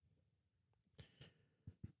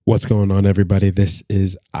What's going on, everybody? This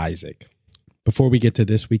is Isaac. Before we get to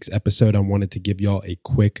this week's episode, I wanted to give y'all a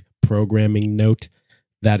quick programming note.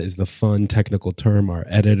 That is the fun technical term our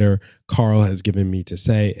editor, Carl, has given me to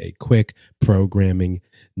say, a quick programming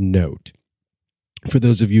note. For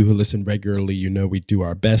those of you who listen regularly, you know we do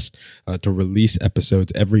our best to release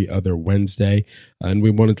episodes every other Wednesday. And we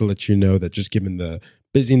wanted to let you know that just given the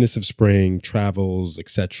busyness of spring, travels,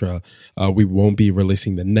 etc., we won't be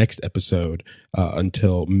releasing the next episode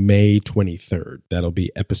until May 23rd. That'll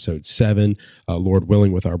be episode 7, Lord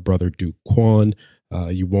willing, with our brother Duke Kwan.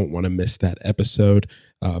 You won't want to miss that episode.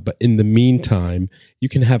 But in the meantime, you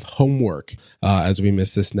can have homework. As we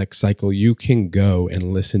miss this next cycle, you can go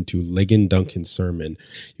and listen to Ligon Duncan's sermon.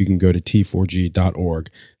 You can go to t4g.org,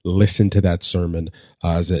 listen to that sermon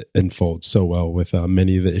as it unfolds so well with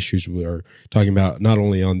many of the issues we are talking about, not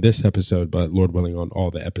only on this episode, but Lord willing, on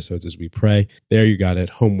all the episodes as we pray. There you got it.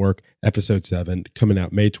 Homework, episode 7, coming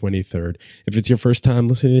out May 23rd. If it's your first time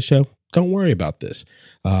listening to the show, don't worry about this.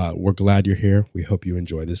 We're glad you're here. We hope you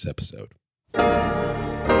enjoy this episode.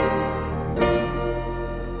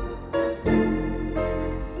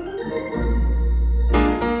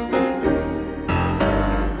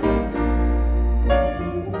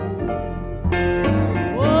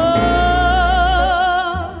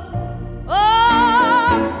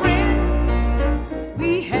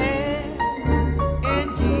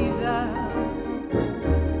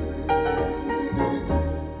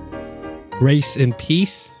 Grace and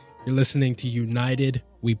peace. You're listening to United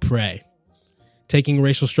We Pray. Taking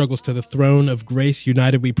racial struggles to the throne of grace,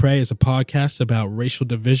 United We Pray is a podcast about racial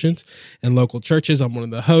divisions in local churches. I'm one of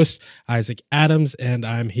the hosts, Isaac Adams, and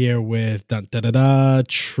I'm here with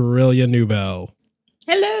Trillia Newbell.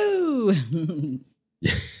 Hello.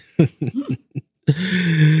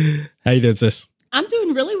 How you doing, sis? I'm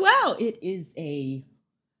doing really well. It is a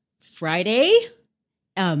Friday.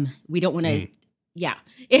 We don't want to, yeah.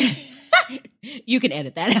 You can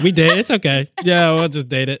edit that out. We did. It's okay. Yeah, we'll just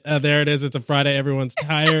date it. There it is. It's a Friday. Everyone's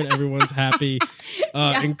tired. Everyone's happy,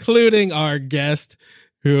 including our guest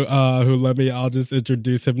who I'll just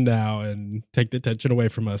introduce him now and take the attention away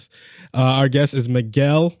from us. Our guest is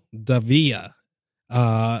Miguel Davilla.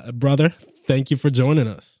 Brother, thank you for joining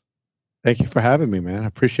us. Thank you for having me, man. I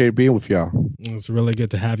appreciate being with y'all. It's really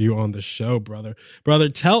good to have you on the show, brother. Brother,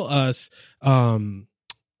 tell us,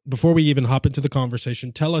 before we even hop into the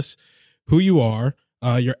conversation, tell us who you are,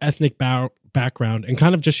 your ethnic background, and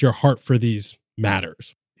kind of just your heart for these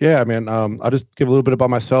matters. Yeah, man. I'll just give a little bit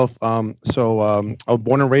about myself. I was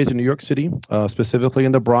born and raised in New York City, specifically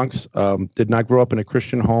in the Bronx. Did not grow up in a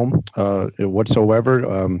Christian home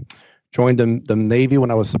whatsoever. Joined the Navy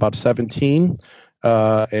when I was about 17.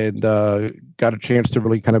 And got a chance to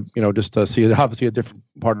really kind of, just see obviously a different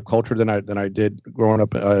part of culture than I did growing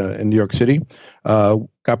up in New York City.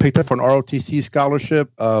 Got picked up for an ROTC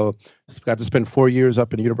scholarship. Got to spend 4 years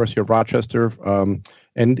up in the University of Rochester.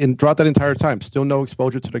 And throughout that entire time, still no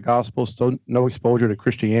exposure to the gospel, still no exposure to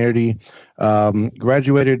Christianity.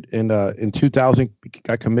 Graduated in 2000,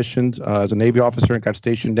 got commissioned as a Navy officer and got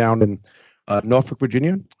stationed down in Norfolk,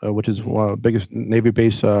 Virginia, which is one of the biggest Navy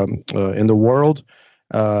base in the world.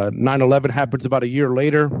 9/11 happens about a year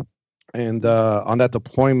later. And on that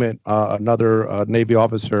deployment, another Navy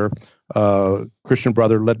officer, Christian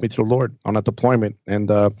brother, led me to the Lord on that deployment,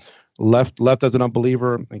 and left as an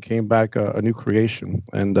unbeliever and came back a new creation.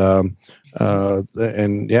 And so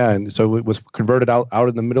it was converted out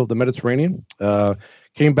in the middle of the Mediterranean.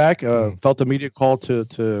 Came back, felt the immediate call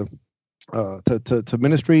to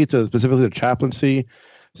ministry, to specifically to chaplaincy.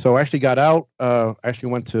 So I actually got out,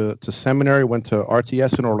 went to seminary, went to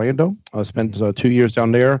RTS in Orlando, spent 2 years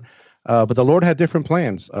down there. But the Lord had different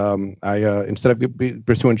plans. Instead of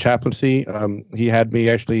pursuing chaplaincy, he had me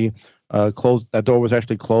actually close. That door was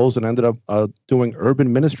actually closed, and ended up doing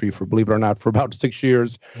urban ministry believe it or not, for about 6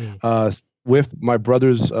 years. With my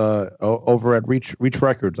brothers over at Reach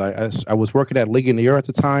Records. I was working at Ligonier at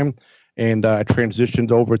the time, and I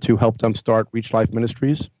transitioned over to help them start Reach Life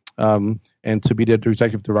Ministries, and to be the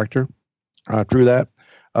executive director through that.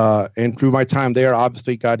 And through my time there,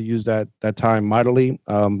 obviously God used that time mightily.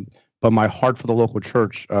 But my heart for the local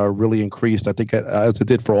church really increased, I think, as it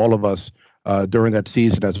did for all of us during that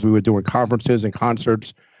season, as we were doing conferences and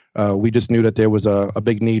concerts. We just knew that there was a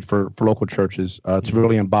big need for local churches to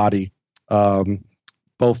really embody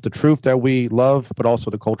both the truth that we love, but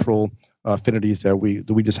also the cultural affinities that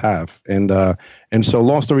we just have. And so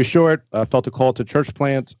long story short, I felt a call to church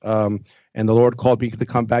plant, and the Lord called me to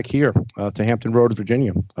come back here to Hampton Roads,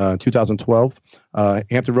 Virginia, 2012.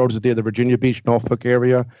 Hampton Roads is near the Virginia Beach, Norfolk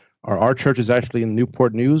area. Our church is actually in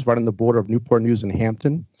Newport News, right on the border of Newport News and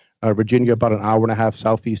Hampton. Virginia, about an hour and a half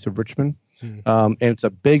southeast of Richmond. And it's a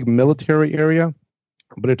big military area,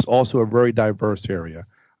 but it's also a very diverse area,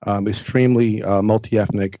 extremely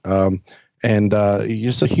multi-ethnic, and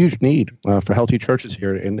just a huge need for healthy churches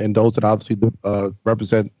here, and those that obviously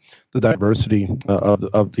represent the diversity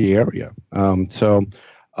of the area. So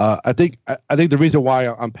I think the reason why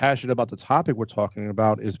I'm passionate about the topic we're talking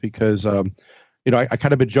about is because I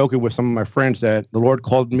kind of been joking with some of my friends that the Lord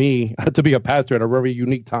called me to be a pastor at a very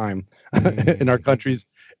unique time in our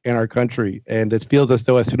country, and it feels as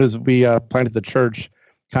though as soon as we planted the church,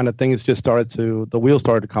 kind of things just the wheels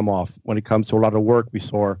started to come off when it comes to a lot of work we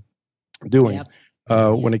saw doing. Yep.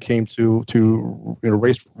 When it came to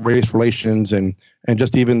race relations and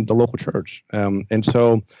just even the local church. And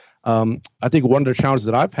so I think one of the challenges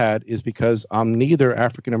that I've had is because I'm neither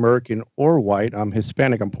African American or white. I'm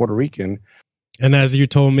Hispanic. I'm Puerto Rican. And as you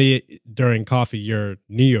told me during coffee, you're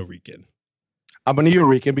Neo-Rican. I'm a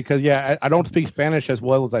Neo-Rican because, I don't speak Spanish as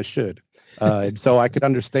well as I should. And so I could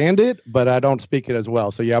understand it, but I don't speak it as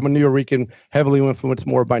well. So, I'm a Neo-Rican, heavily influenced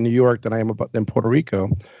more by New York than I am than Puerto Rico.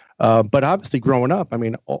 But obviously, growing up, I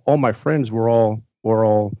mean, all my friends were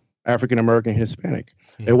all African American, Hispanic.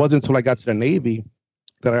 Mm-hmm. It wasn't until I got to the Navy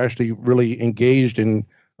that I actually really engaged in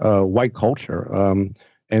white culture.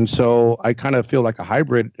 And so I kind of feel like a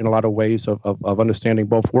hybrid in a lot of ways of understanding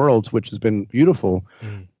both worlds, which has been beautiful.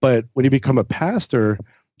 Mm. But when you become a pastor,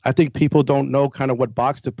 I think people don't know kind of what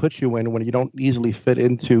box to put you in when you don't easily fit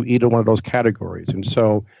into either one of those categories. And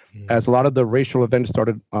so as a lot of the racial events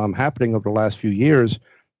started happening over the last few years,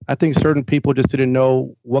 I think certain people just didn't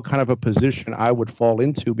know what kind of a position I would fall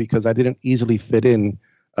into because I didn't easily fit in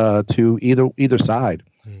to either side.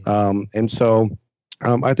 And so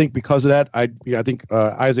I think because of that, I think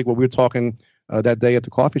Isaac, what we were talking that day at the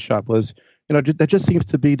coffee shop was, that just seems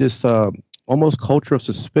to be this almost culture of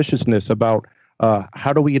suspiciousness about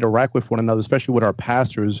how do we interact with one another, especially with our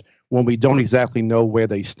pastors, when we don't exactly know where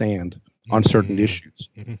they stand on certain issues.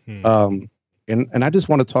 And I just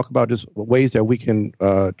want to talk about just ways that we can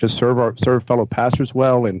just serve fellow pastors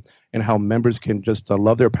well, and how members can just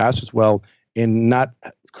love their pastors well, in not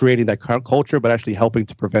creating that culture, but actually helping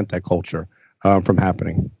to prevent that culture from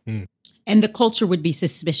happening. And the culture would be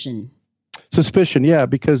suspicion. Suspicion, yeah,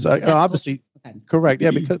 because obviously, correct,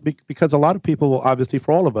 yeah, because a lot of people, obviously,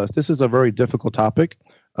 for all of us, this is a very difficult topic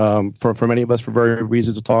for many of us for various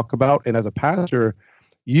reasons to talk about. And as a pastor,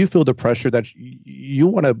 you feel the pressure that you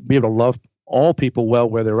want to be able to love all people well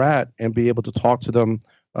where they're at and be able to talk to them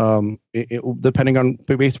depending on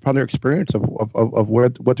based upon their experience of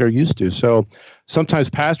what they're used to. So sometimes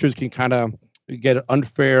pastors can kind of get an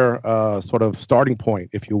unfair sort of starting point,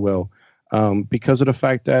 if you will, because of the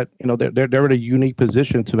fact that they're in a unique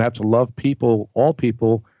position to have to love people, all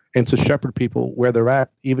people, and to shepherd people where they're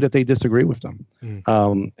at, even if they disagree with them.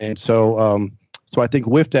 And so I think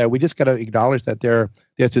with that, we just got to acknowledge that there's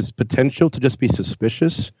this potential to just be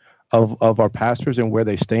suspicious of our pastors and where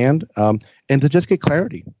they stand, and to just get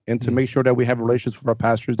clarity and to make sure that we have relations with our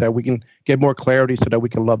pastors, that we can get more clarity so that we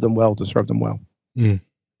can love them well, to serve them well. And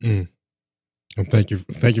thank you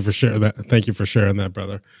for sharing that. Thank you for sharing that,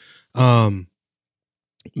 brother.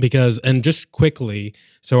 Because, and just quickly,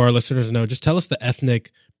 so our listeners know, just tell us the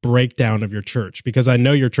ethnic breakdown of your church, because I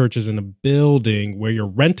know your church is in a building where you're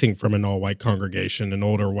renting from an all-white congregation, an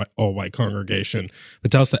older all-white congregation.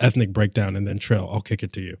 But tell us the ethnic breakdown, and then Trill, I'll kick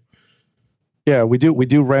it to you. Yeah, we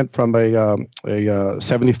do rent from a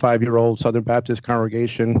 75-year-old Southern Baptist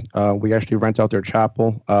congregation. We actually rent out their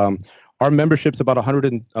chapel. Our membership's about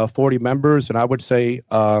 140 members, and I would say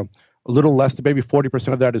a little less than maybe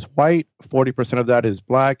 40% of that is white, 40% of that is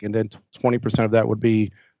black, and then 20% of that would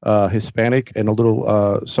be Hispanic, and a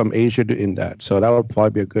little some Asian in that. So that would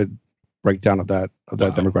probably be a good breakdown of that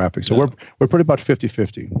demographic. So we're pretty much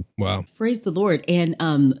 50-50. Wow. Praise the Lord.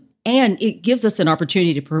 And it gives us an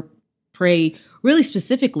opportunity to pray really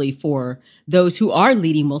specifically for those who are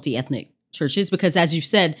leading multi-ethnic churches, because as you've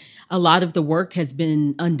said, a lot of the work has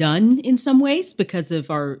been undone in some ways because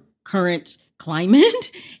of our current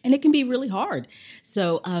climate, and it can be really hard.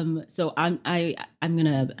 So I'm going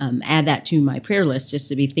to add that to my prayer list, just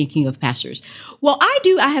to be thinking of pastors. Well,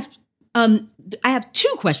 I have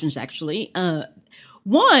two questions, actually.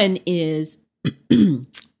 One is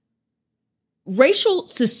racial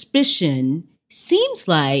suspicion seems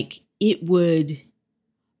like it would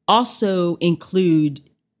also include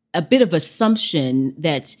a bit of assumption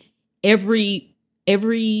that every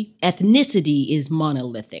ethnicity is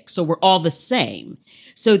monolithic. So we're all the same.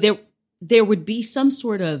 So there would be some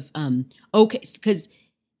sort of, because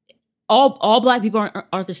all Black people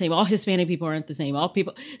aren't the same. All Hispanic people aren't the same. All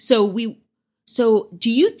people. So So do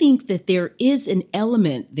you think that there is an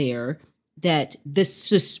element there that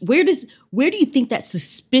where do you think that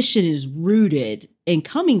suspicion is rooted and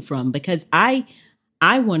coming from? Because I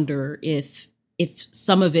wonder if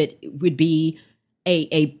some of it would be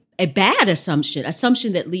a bad assumption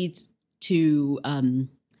that leads to that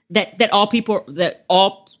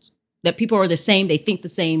people are the same, they think the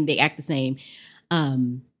same, they act the same,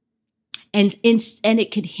 and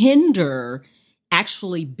it could hinder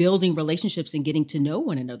actually building relationships and getting to know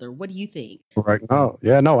one another. What do you think? Right. No.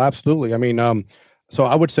 Yeah. No. Absolutely. I mean, so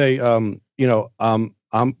I would say, I'm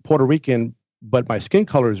Puerto Rican, but my skin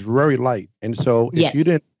color is very light, and so if you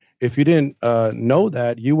didn't know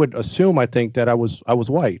that, you would assume, I think, that I was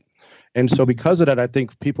white, and so because of that, I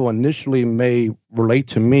think people initially may relate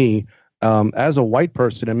to me as a white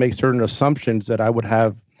person and make certain assumptions that I would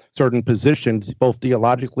have certain positions, both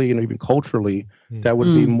theologically and even culturally, that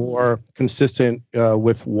would be more consistent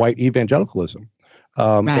with white evangelicalism.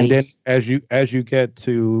 Right. And then as you get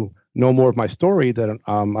to know more of my story, that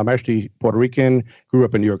I'm actually Puerto Rican, grew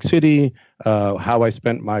up in New York City, how I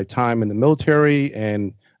spent my time in the military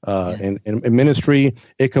and in ministry,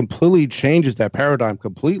 it completely changes that paradigm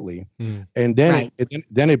completely. And then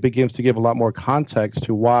then it begins to give a lot more context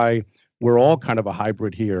to why we're all kind of a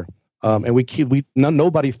hybrid here. And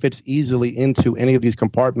nobody fits easily into any of these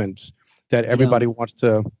compartments that everybody wants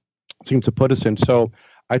to seem to put us in. So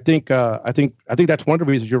I think that's one of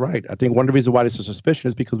the reasons you're right. I think one of the reasons why this is suspicion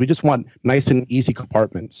is because we just want nice and easy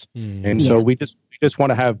compartments. And so we just want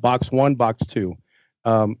to have box 1, box 2.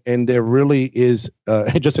 And there really is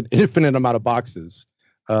just an infinite amount of boxes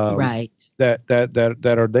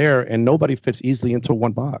that are there, and nobody fits easily into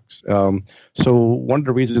one box. So one of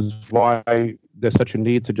the reasons why there's such a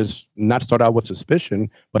need to just not start out with suspicion,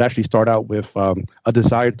 but actually start out with a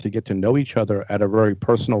desire to get to know each other at a very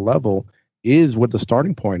personal level is what the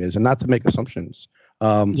starting point is, and not to make assumptions,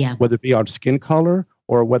 whether it be on skin color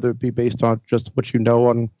or whether it be based on just what you know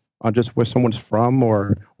on just where someone's from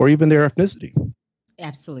or even their ethnicity.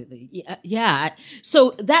 Absolutely. Yeah.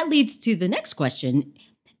 So that leads to the next question.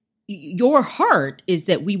 Your heart is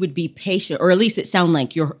that we would be patient, or at least it sounds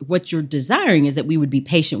like what you're desiring is that we would be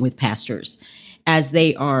patient with pastors as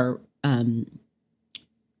they are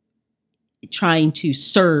trying to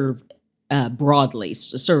serve broadly.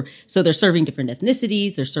 So they're serving different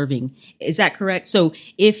ethnicities. They're serving. Is that correct? So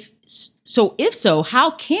if so, how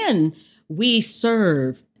can we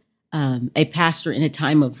serve a pastor in a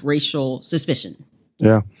time of racial suspicion?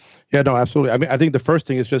 Yeah, no, absolutely. I mean, I think the first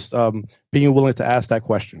thing is just being willing to ask that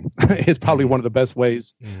question. It's probably one of the best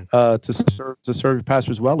ways to serve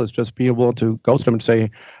pastors well, is just being willing to go to them and say,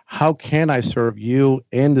 how can I serve you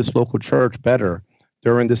in this local church better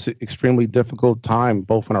during this extremely difficult time,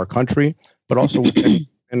 both in our country, but also within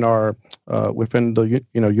the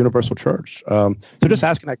universal church. So just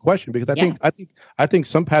asking that question, because I think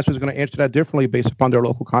some pastors are going to answer that differently based upon their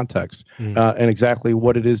local context and exactly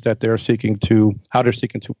what it is that they're seeking to address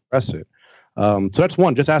it. So that's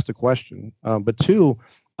one, just ask the question. But two,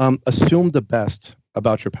 assume the best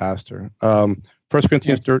about your pastor. 1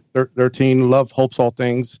 Corinthians 13, love hopes all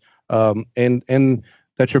things, and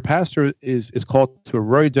that your pastor is called to a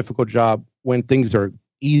very difficult job when things are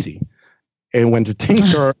easy. And when the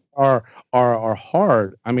things are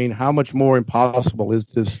hard, I mean, how much more impossible is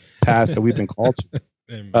this task that we've been called to?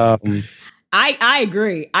 I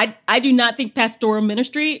agree. I do not think pastoral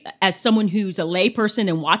ministry, as someone who's a lay person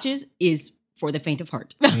and watches, is for the faint of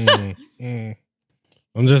heart. I'm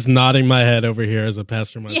just nodding my head over here as a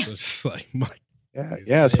pastor myself. Just like,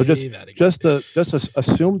 So just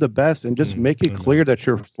assume the best and just make it clear that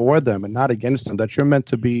you're for them and not against them. That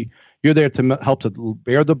you're there to help to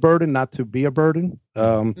bear the burden, not to be a burden,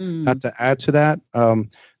 not to add to that.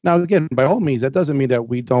 Now, again, by all means, that doesn't mean that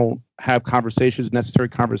we don't have necessary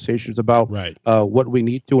conversations about what we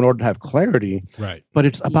need to in order to have clarity. Right. But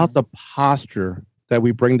it's about the posture that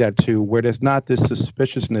we bring that to, where there's not this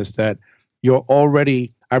suspiciousness that I've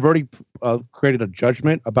already created a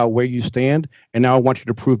judgment about where you stand, and now I want you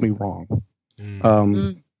to prove me wrong.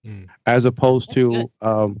 As opposed to,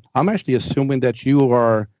 I'm actually assuming that you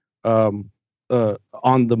are on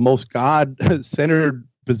the most God-centered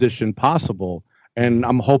position possible, and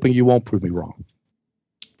I'm hoping you won't prove me wrong.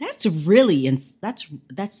 That's really that's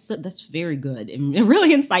very good and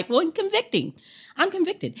really insightful and convicting. I'm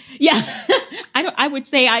convicted. Yeah, I would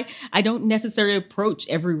say I don't necessarily approach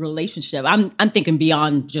every relationship. I'm thinking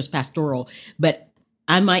beyond just pastoral, but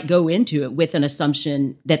I might go into it with an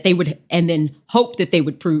assumption that they would, and then hope that they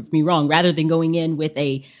would prove me wrong, rather than going in with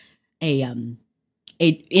in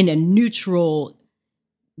a neutral,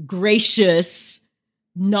 gracious,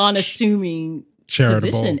 non-assuming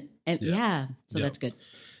charitable position. And so that's good.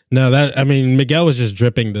 No, Miguel was just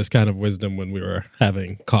dripping this kind of wisdom when we were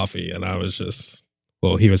having coffee, and I was just,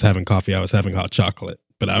 he was having coffee, I was having hot chocolate,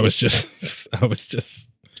 but I was just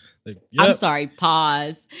like, yep. I'm sorry,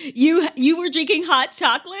 pause. You were drinking hot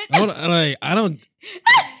chocolate? I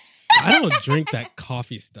don't drink that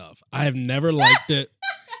coffee stuff. I have never liked it.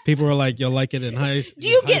 People were like, "You'll like it in high school." Do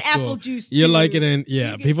you get apple juice? You like it in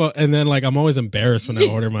people, and then like I'm always embarrassed when I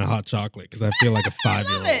order my hot chocolate because I feel like a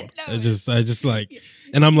 5-year-old. No. I just like,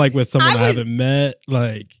 and I'm like with someone I haven't met.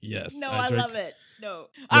 Like, yes, no, I love it. No,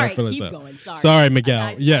 all right, keep going. Sorry,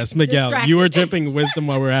 Miguel. Yes, Miguel, distracted. You were dripping wisdom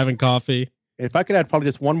while we were having coffee. If I could add probably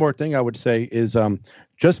just one more thing, I would say is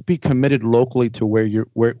just be committed locally to where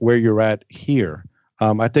you're at here.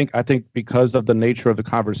 I think because of the nature of the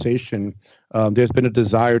conversation, there's been a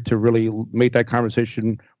desire to really make that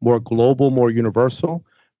conversation more global, more universal,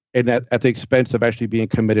 and at the expense of actually being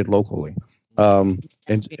committed locally. And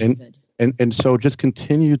so just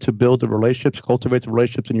continue to build the relationships, cultivate the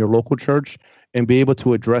relationships in your local church, and be able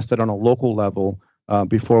to address that on a local level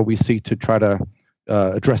before we seek to try to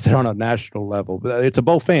address it on a national level. But it's a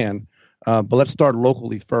both and. But let's start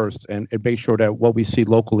locally first and make sure that what we see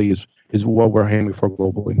locally is what we're aiming for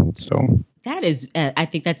globally. So that is, I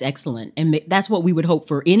think that's excellent. And that's what we would hope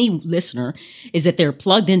for any listener, is that they're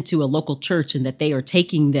plugged into a local church and that they are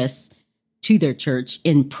taking this to their church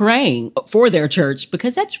and praying for their church,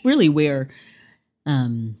 because that's really where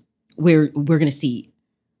we're going to see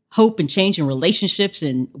hope and change in relationships,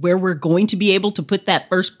 and where we're going to be able to put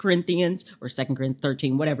that 1 Corinthians or 2 Corinthians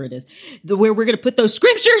 13, whatever it is, where we're going to put those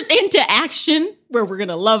scriptures into action, where we're going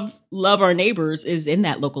to love our neighbors, is in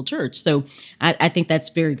that local church. So I think that's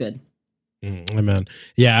very good. Amen.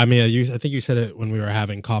 Yeah, I think you said it when we were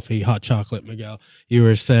having coffee, hot chocolate, Miguel. You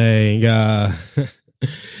were saying, don't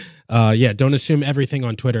assume everything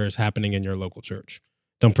on Twitter is happening in your local church.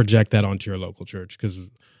 Don't project that onto your local church, because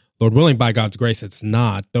Lord willing, by God's grace, it's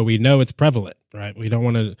not, though we know it's prevalent, right? We don't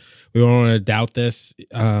want to doubt this.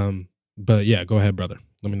 But yeah, go ahead, brother.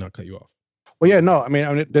 Let me not cut you off. Well, yeah, no, I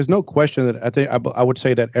mean, there's no question that I think I would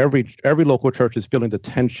say that every local church is feeling the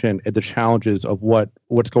tension and the challenges of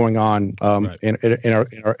what's going on right.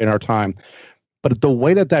 in our time. But the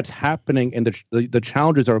way that's happening and the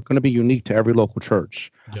challenges are going to be unique to every local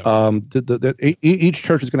church. Yeah. Each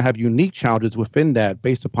church is going to have unique challenges within that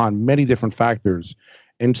based upon many different factors.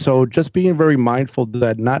 And so just being very mindful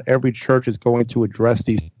that not every church is going to address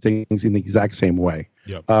these things in the exact same way.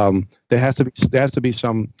 Yep. There has to be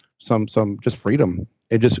some just freedom,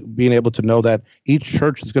 and just being able to know that each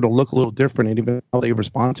church is going to look a little different, and even how they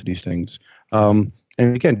respond to these things. And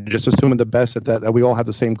again, just assuming the best that we all have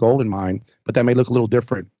the same goal in mind, but that may look a little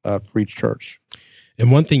different for each church.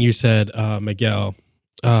 And one thing you said, Miguel,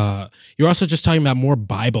 you're also just talking about more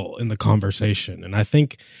Bible in the conversation, and I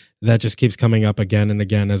think that just keeps coming up again and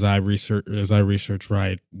again as I research,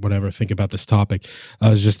 think about this topic.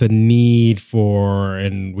 Is just the need for,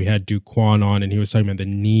 and we had Duquan on, and he was talking about the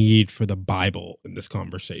need for the Bible in this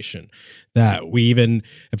conversation. That we even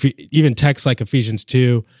texts like Ephesians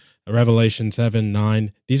 2, Revelation 7,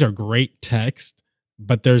 9, these are great texts,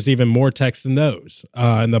 but there's even more text than those.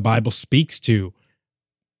 And the Bible speaks to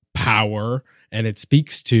power, and it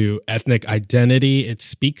speaks to ethnic identity. It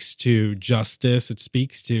speaks to justice. It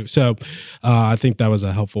speaks to, I think that was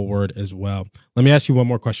a helpful word as well. Let me ask you one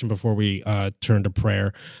more question before we turn to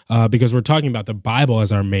prayer, because we're talking about the Bible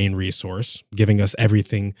as our main resource, giving us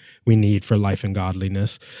everything we need for life and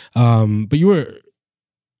godliness. But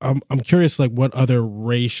I'm curious, like, what other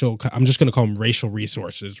I'm just going to call them racial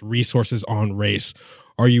resources on race,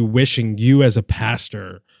 are you wishing you as a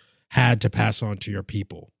pastor had to pass on to your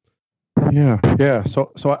people? Yeah.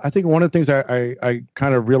 So I think one of the things I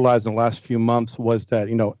kind of realized in the last few months was that,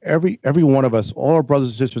 every one of us, all our brothers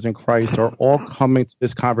and sisters in Christ, are all coming to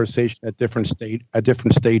this conversation at different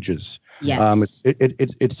stages. Yes.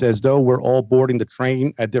 It's as though we're all boarding the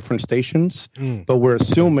train at different stations, but we're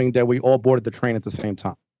assuming that we all boarded the train at the same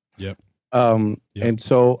time. Yep. And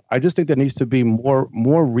so I just think there needs to be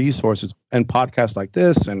more resources and podcasts like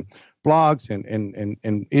this, and blogs,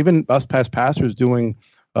 and even us past pastors doing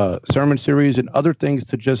sermon series and other things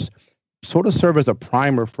to just sort of serve as a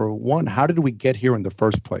primer for, one, how did we get here in the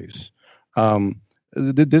first place?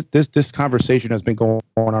 This conversation has been going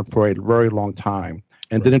on for a very long time,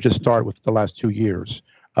 and didn't just start with the last 2 years.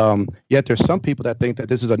 Yet there's some people that think that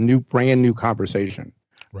this is a brand new conversation.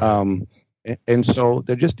 Right. And so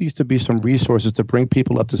there just needs to be some resources to bring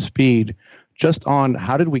people up to speed just on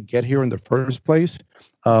how did we get here in the first place?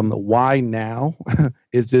 Why now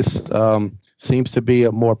is this seems to be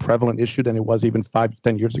a more prevalent issue than it was even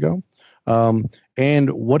 5-10 years ago? And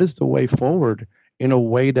what is the way forward in a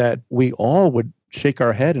way that we all would shake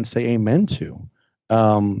our head and say amen to.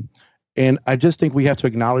 And I just think we have to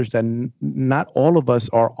acknowledge that not all of us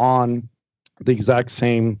are on the exact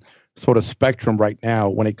same sort of spectrum right now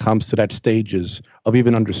when it comes to that stages of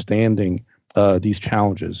even understanding these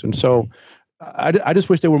challenges. And so I just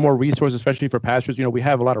wish there were more resources, especially for pastors. You know, we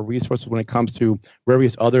have a lot of resources when it comes to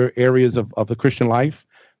various other areas of the Christian life,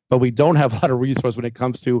 but we don't have a lot of resources when it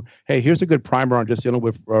comes to, hey, here's a good primer on just dealing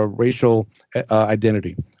with racial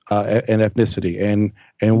identity and ethnicity, and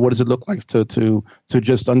what does it look like to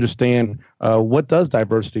just understand what does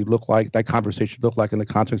diversity look like, that conversation look like in the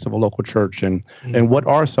context of a local church, and what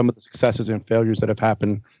are some of the successes and failures that have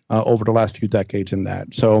happened over the last few decades in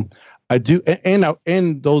that. So I do,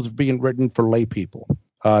 and those being written for lay people,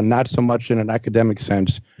 not so much in an academic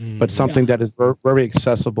sense, but something that is very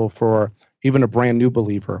accessible for even a brand new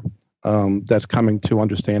believer that's coming to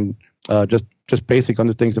understand just basic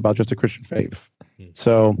things about just the Christian faith.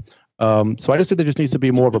 So I just think there just needs to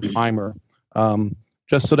be more of a primer,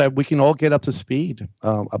 just so that we can all get up to speed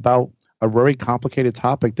about a very complicated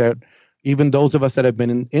topic that even those of us that have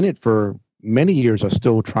been in it for many years are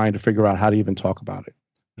still trying to figure out how to even talk about it.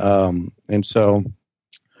 So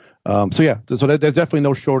there's definitely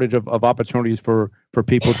no shortage of opportunities for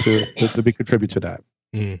people to contribute to that.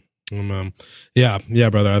 Yeah,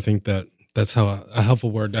 brother. I think that's how a helpful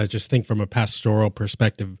word. I just think from a pastoral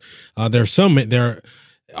perspective, there's so many.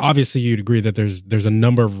 Obviously you'd agree that there's a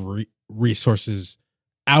number of resources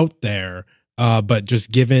out there, but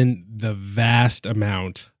just given the vast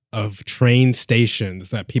amount of train stations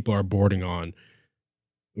that people are boarding on,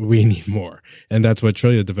 we need more. And that's what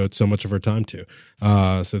Trillia devotes so much of her time to.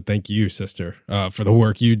 So thank you, sister, for the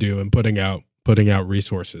work you do and putting out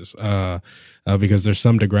resources, because there's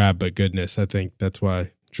some to grab, but goodness, I think that's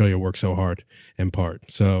why Trillia works so hard in part.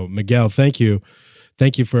 So Miguel, thank you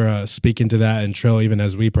for speaking to that. And Trill, even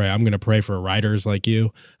as we pray, I'm going to pray for writers like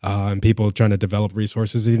you and people trying to develop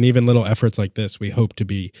resources, and even little efforts like this. We hope to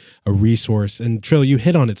be a resource. And Trill, you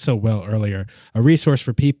hit on it so well earlier, a resource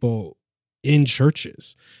for people in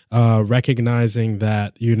churches, recognizing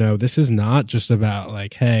that, this is not just about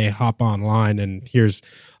like, hey, hop online and here's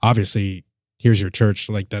your church.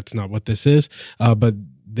 Like, that's not what this is. But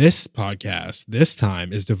this podcast, this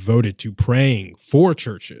time, is devoted to praying for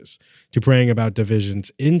churches, to praying about divisions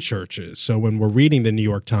in churches. So when we're reading the New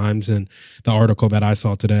York Times and the article that I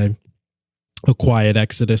saw today, A Quiet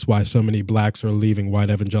Exodus, Why So Many Blacks Are Leaving White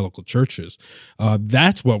Evangelical Churches,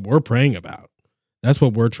 that's what we're praying about. That's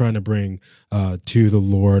what we're trying to bring to the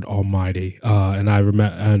Lord Almighty. And I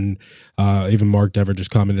remember, and even Mark Dever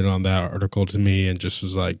just commented on that article to me and just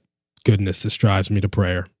was like, goodness, this drives me to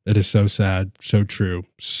prayer. It is so sad, so true,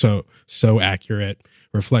 so accurate,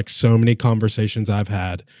 reflects so many conversations I've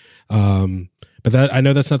had. But that, I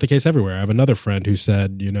know that's not the case everywhere. I have another friend who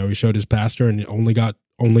said, he showed his pastor and only got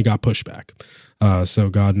pushback. So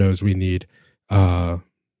God knows we need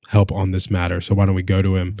help on this matter. So why don't we go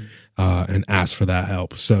to him and ask for that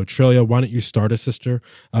help? So Trillia, why don't you start us, sister?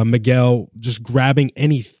 Miguel, just grabbing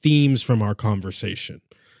any themes from our conversation,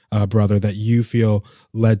 brother, that you feel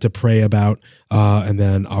led to pray about, and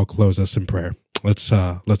then I'll close us in prayer. Let's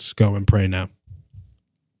go and pray now.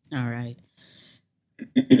 All right.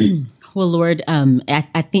 Well, Lord,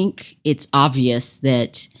 I think it's obvious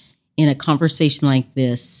that in a conversation like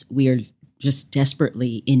this, we are just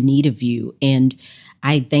desperately in need of you. And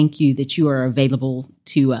I thank you that you are available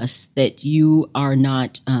to us, that you are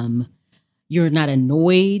not, you're not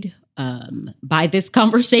annoyed by this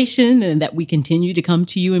conversation, and that we continue to come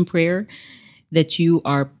to you in prayer, that you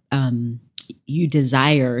are, you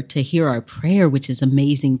desire to hear our prayer, which is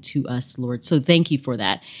amazing to us, Lord. So thank you for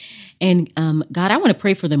that. And God, I want to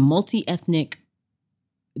pray for the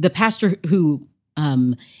pastor who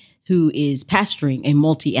is pastoring a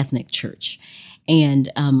multi-ethnic church.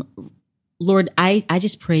 And Lord, I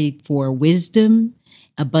just pray for wisdom,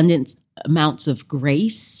 abundant amounts of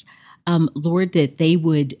grace, Lord, that they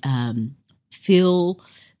would feel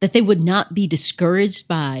that they would not be discouraged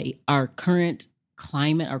by our current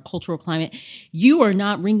climate, our cultural climate. You are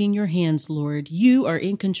not wringing your hands, Lord. You are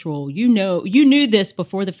in control. You knew this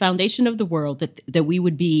before the foundation of the world, that we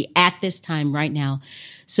would be at this time right now.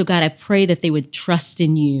 So God, I pray that they would trust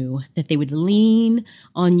in you, that they would lean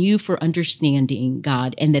on you for understanding,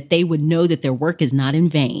 God, and that they would know that their work is not in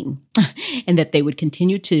vain, and that they would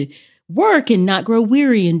continue to work and not grow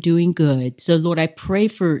weary in doing good. So Lord, I pray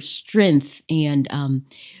for strength and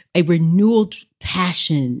a renewed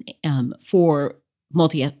passion for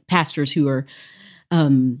pastors who are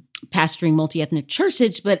pastoring multi-ethnic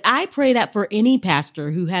churches. But I pray that for any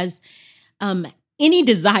pastor who has any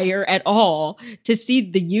desire at all to see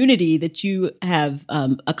the unity that you have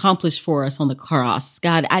accomplished for us on the cross.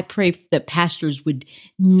 God, I pray that pastors would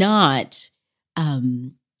not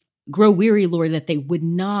grow weary, Lord, that they would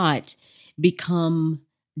not become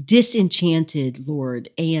disenchanted, Lord,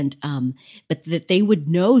 and but that they would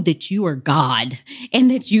know that you are God and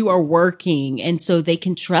that you are working, and so they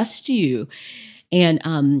can trust you.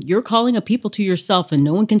 And you're calling a people to yourself, and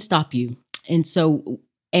no one can stop you. And so,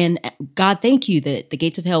 and God, thank you that the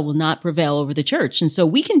gates of hell will not prevail over the church. And so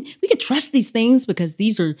we can trust these things because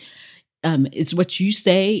these are is what you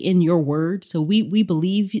say in your word. So we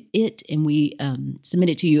believe it and we submit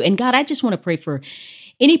it to you. And God, I just want to pray for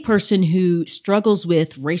any person who struggles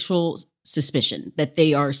with racial suspicion, that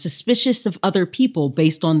they are suspicious of other people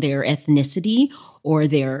based on their ethnicity or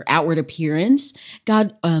their outward appearance,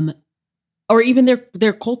 God, or even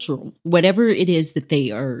their cultural, whatever it is that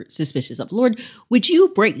they are suspicious of. Lord, would you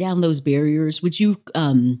break down those barriers? Would you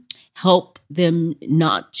help them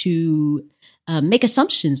not to make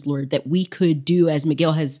assumptions, Lord, that we could do as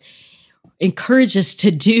Miguel has encouraged us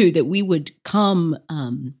to do, that we would come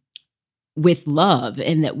with love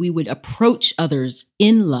and that we would approach others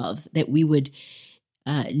in love, that we would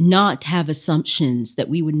not have assumptions, that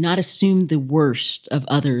we would not assume the worst of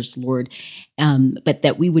others, Lord, but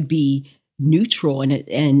that we would be neutral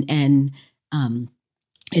and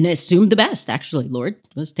assume the best, actually, Lord.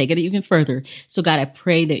 Let's take it even further. So God, I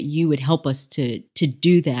pray that you would help us to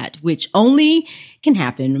do that, which only can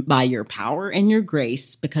happen by your power and your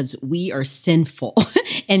grace, because we are sinful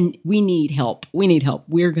and we need help. We need help.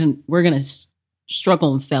 We're going to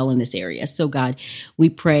struggle and fail in this area. So God, we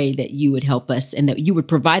pray that you would help us and that you would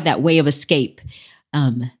provide that way of escape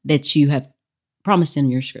that you have promised in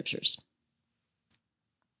your scriptures.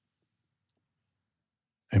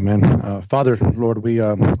 Amen. Father, Lord, we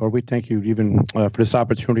thank you even for this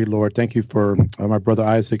opportunity, Lord. Thank you for my brother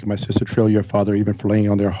Isaac and my sister Trillia, Father, even for laying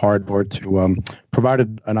on their heart, Lord, to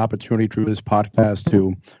provide an opportunity through this podcast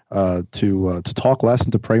to talk less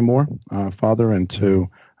and to pray more, Father, and to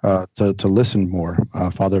listen more,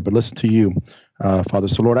 Father, but listen to you, Father.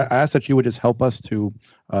 So, Lord, I ask that you would just help us to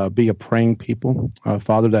be a praying people,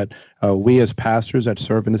 Father, that we as pastors that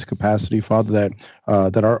serve in this capacity, Father,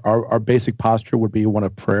 that our basic posture would be one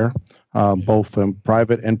of prayer, both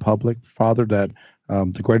private and public, Father, that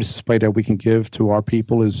the greatest display that we can give to our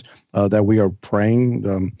people is that we are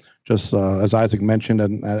praying, just as Isaac mentioned,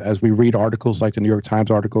 and as we read articles like the New York Times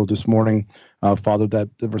article this morning, Father, that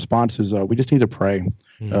the response is we just need to pray.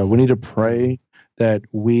 We need to pray that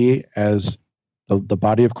we as the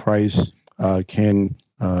body of Christ can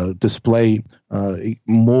display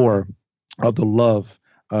more of the love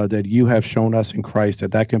that you have shown us in Christ,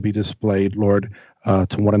 that can be displayed, Lord,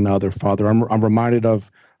 to one another, Father. I'm reminded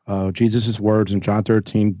of Jesus' words in John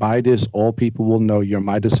 13, by this all people will know you're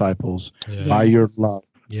my disciples, by your love.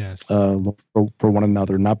 Yes. For one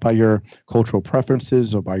another, not by your cultural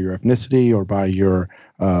preferences or by your ethnicity or by your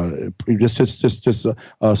just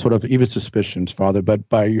sort of even suspicions, Father, but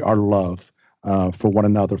by our love for one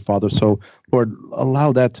another, Father. So, Lord,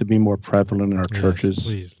 allow that to be more prevalent in our churches.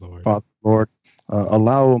 Please, Lord. Father, Lord,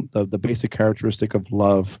 allow the basic characteristic of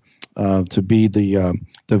love to be the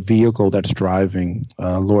vehicle that's driving,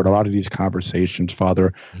 Lord, a lot of these conversations,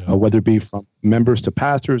 Father, whether it be from members to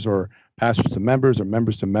pastors or pastors to members or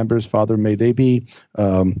members to members, Father, may they be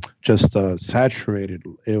just saturated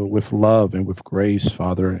with love and with grace,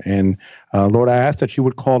 Father. And Lord, I ask that you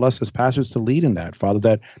would call us as pastors to lead in that,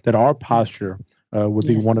 Father, that our posture would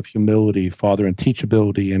be one of humility, Father, and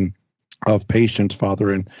teachability and of patience,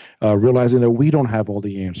 Father, and realizing that we don't have all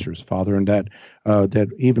the answers, Father, and that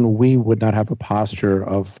even we would not have a posture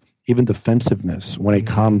of even defensiveness when it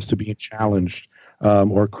comes to being challenged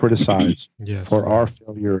or criticized for our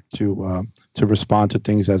failure to respond to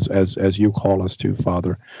things as you call us to,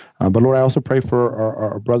 Father. But Lord, I also pray for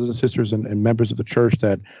our brothers and sisters and members of the church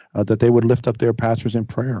that they would lift up their pastors in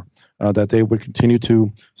prayer, that they would continue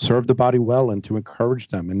to serve the body well and to encourage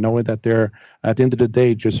them, and knowing that they're at the end of the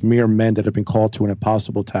day just mere men that have been called to an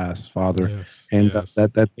impossible task, Father,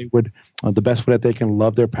 that they would the best way that they can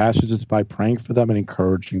love their pastors is by praying for them and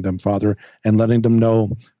encouraging them, Father, and letting them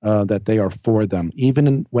know that they are for them,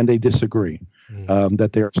 even when they disagree,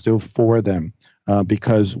 that they are still for them,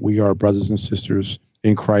 because we are brothers and sisters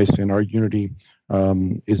in Christ, and our unity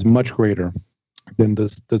is much greater than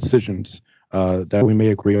the decisions that we may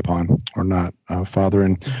agree upon or not, Father.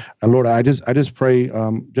 And Lord, I just pray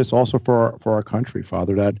just also for our country,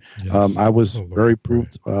 Father, that I was very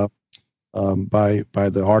moved by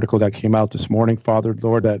the article that came out this morning, Father,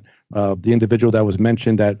 Lord, that the individual that was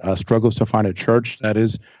mentioned that struggles to find a church, that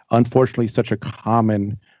is unfortunately such a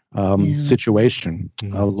common situation,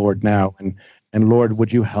 Lord, now. And Lord,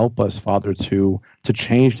 would you help us, Father, to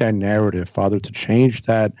change that narrative, Father, to change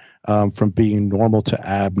that from being normal to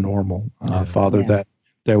abnormal, Father,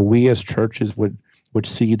 that we as churches would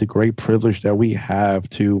see the great privilege that we have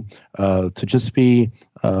to just be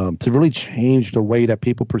to really change the way that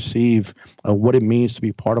people perceive what it means to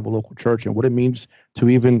be part of a local church and what it means to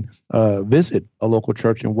even visit a local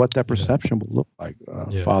church and what that perception will look like,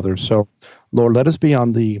 Father. So, Lord, let us be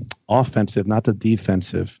on the offensive, not the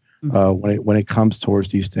defensive, when it comes towards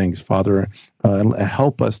these things, Father, and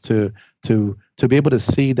help us to be able to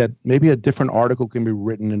see that maybe a different article can be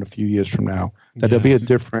written in a few years from now, that there'll be a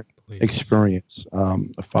different experience,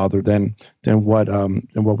 Father, than what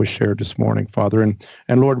was shared this morning, Father,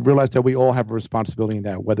 and Lord, realize that we all have a responsibility in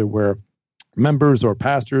that, whether we're members or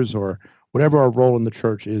pastors or whatever our role in the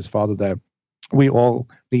church is, Father, that we all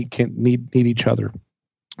need each other.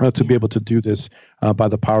 To be able to do this by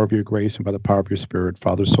the power of your grace and by the power of your Spirit,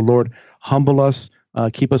 Father. So, Lord, humble us,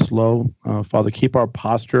 keep us low, Father. Keep our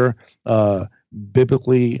posture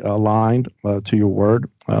biblically aligned to your word,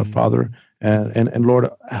 Father. And Lord,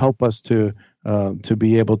 help us to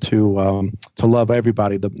be able to love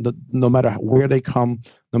everybody, no matter where they come,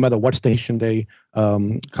 no matter what station they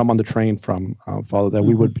come on the train from, Father. That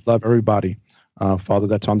we would love everybody. Father,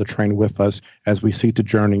 that's on the train with us as we seek to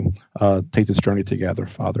take this journey together,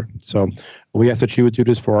 Father. So we ask that you would do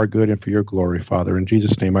this for our good and for your glory, Father. In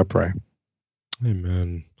Jesus' name I pray.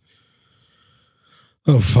 Amen.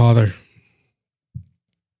 Oh, Father,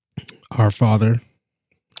 our Father,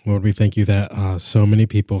 Lord, we thank you that so many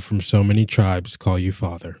people from so many tribes call you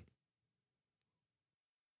Father.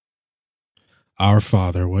 Our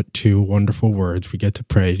Father, what two wonderful words we get to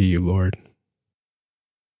pray to you, Lord.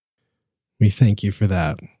 We thank you for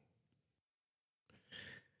that.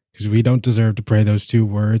 Because we don't deserve to pray those two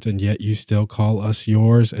words, and yet you still call us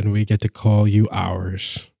yours, and we get to call you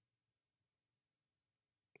ours.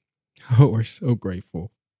 Oh, we're so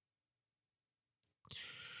grateful.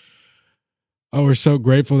 Oh, we're so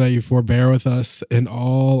grateful that you forbear with us in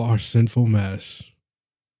all our sinful mess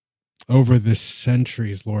over the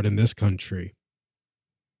centuries, Lord, in this country.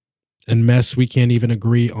 And mess, we can't even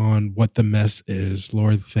agree on what the mess is.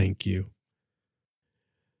 Lord, thank you.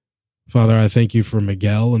 Father, I thank you for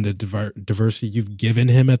Miguel and the diversity you've given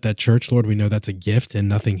him at that church, Lord. We know that's a gift and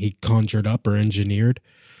nothing he conjured up or engineered.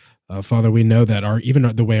 Father, we know that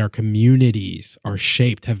even the way our communities are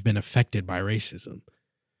shaped have been affected by racism,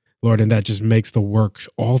 Lord, and that just makes the work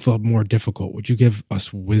all the more difficult. Would you give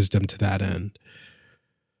us wisdom to that end?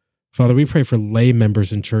 Father, we pray for lay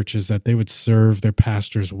members in churches that they would serve their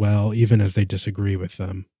pastors well, even as they disagree with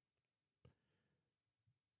them.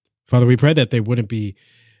 Father, we pray that they wouldn't be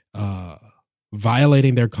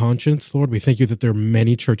violating their conscience, Lord. We thank you that there are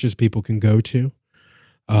many churches people can go to.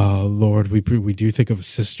 Lord, we do think of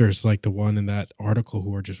sisters like the one in that article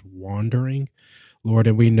who are just wandering, Lord,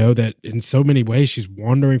 and we know that in so many ways she's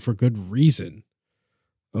wandering for good reason.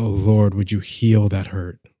 Oh, Lord, would you heal that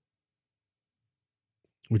hurt?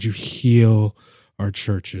 Would you heal our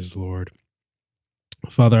churches, Lord?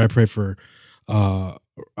 Father, I pray for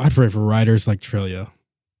writers like Trillia.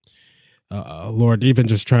 Lord, even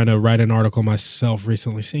just trying to write an article myself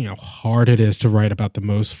recently, seeing how hard it is to write about the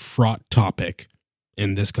most fraught topic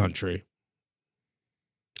in this country.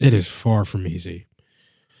 It is far from easy.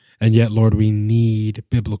 And yet, Lord, we need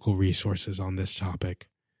biblical resources on this topic.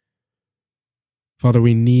 Father,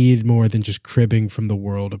 we need more than just cribbing from the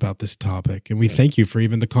world about this topic. And we thank you for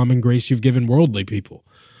even the common grace you've given worldly people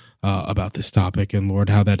about this topic. And Lord,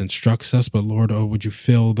 how that instructs us. But Lord, would you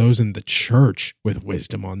fill those in the church with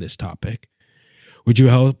wisdom on this topic? Would you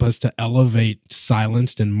help us to elevate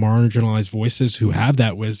silenced and marginalized voices who have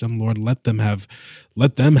that wisdom? Lord, let them have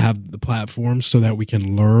the platform so that we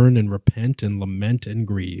can learn and repent and lament and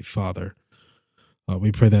grieve, Father.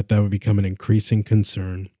 We pray that would become an increasing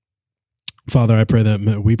concern. Father,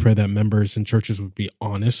 we pray that members in churches would be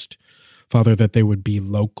honest, Father, that they would be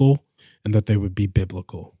local and that they would be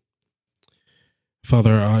biblical.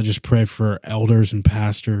 Father, I just pray for elders and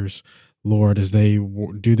pastors, Lord, as they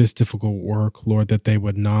do this difficult work, Lord, that they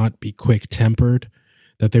would not be quick-tempered,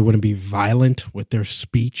 that they wouldn't be violent with their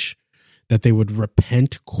speech, that they would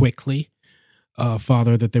repent quickly,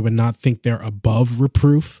 Father, that they would not think they're above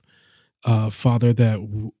reproof, Father,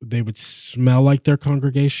 that they would smell like their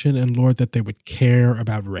congregation, and Lord, that they would care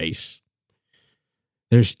about race.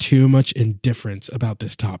 There's too much indifference about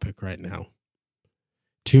this topic right now.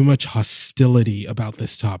 Too much hostility about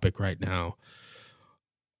this topic right now.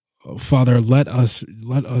 Oh, Father, let us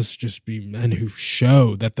just be men who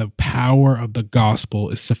show that the power of the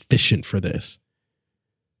gospel is sufficient for this.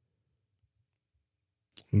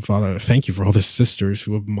 And Father, thank you for all the sisters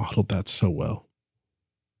who have modeled that so well.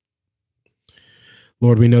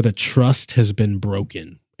 Lord, we know that trust has been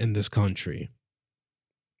broken in this country.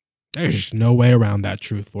 There's no way around that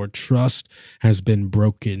truth, Lord. Trust has been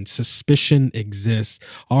broken. Suspicion exists.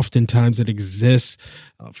 Oftentimes it exists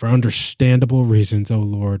for understandable reasons, oh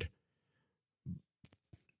Lord.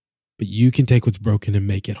 But you can take what's broken and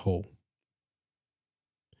make it whole.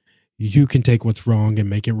 You can take what's wrong and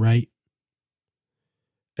make it right.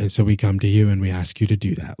 And so we come to you and we ask you to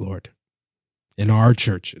do that, Lord. In our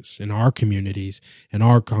churches, in our communities, in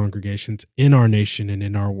our congregations, in our nation, and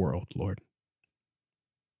in our world, Lord.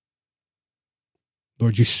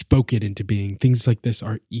 Lord, you spoke it into being. Things like this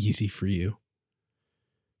are easy for you.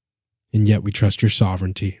 And yet we trust your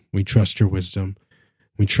sovereignty. We trust your wisdom.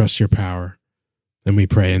 We trust your power. And we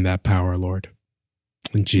pray in that power, Lord.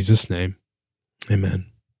 In Jesus' name, amen.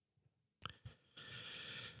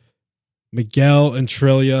 Miguel and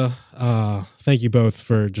Trillia, thank you both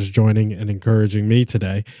for just joining and encouraging me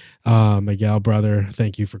today. Miguel, brother,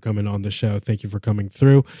 thank you for coming on the show. Thank you for coming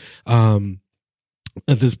through.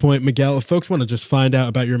 At this point, Miguel, if folks want to just find out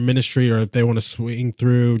about your ministry or if they want to swing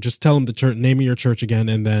through, just tell them the church, name of your church again,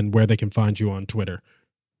 and then where they can find you on Twitter.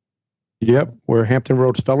 Yep, we're Hampton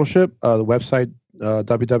Roads Fellowship. The website,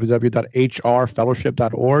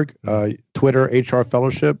 www.hrfellowship.org. Twitter, HR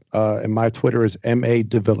Fellowship. And my Twitter is M.A.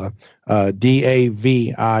 Davilla,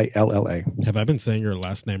 Davilla. Have I been saying your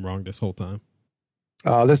last name wrong this whole time?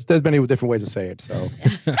 There's many different ways to say it. So,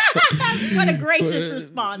 what a gracious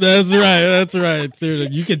response! That's right. That's right.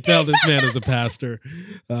 Seriously, you can tell this man is a pastor,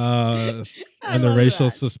 and the racial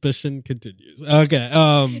suspicion continues. Okay.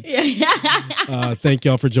 Thank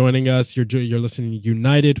y'all for joining us. You're listening to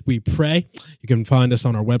United We Pray. You can find us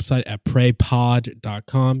on our website at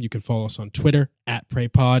praypod.com. You can follow us on Twitter at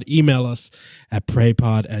praypod. Email us at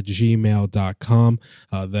praypod@gmail.com.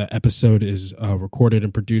 The episode is recorded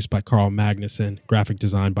and produced by Carl Magnuson, graphic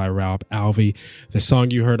design by Rob Alvey. The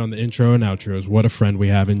song you heard on the intro and outro is What a Friend We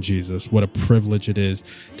Have in Jesus. What a privilege it is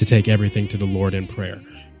to take everything to the Lord in prayer.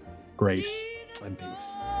 Grace and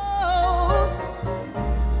peace.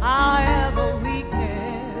 I have a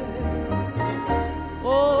weekend.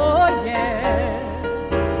 Oh, yeah.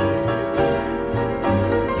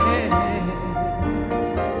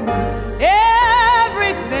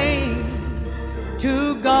 Everything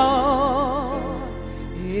to God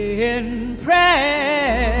in prayer.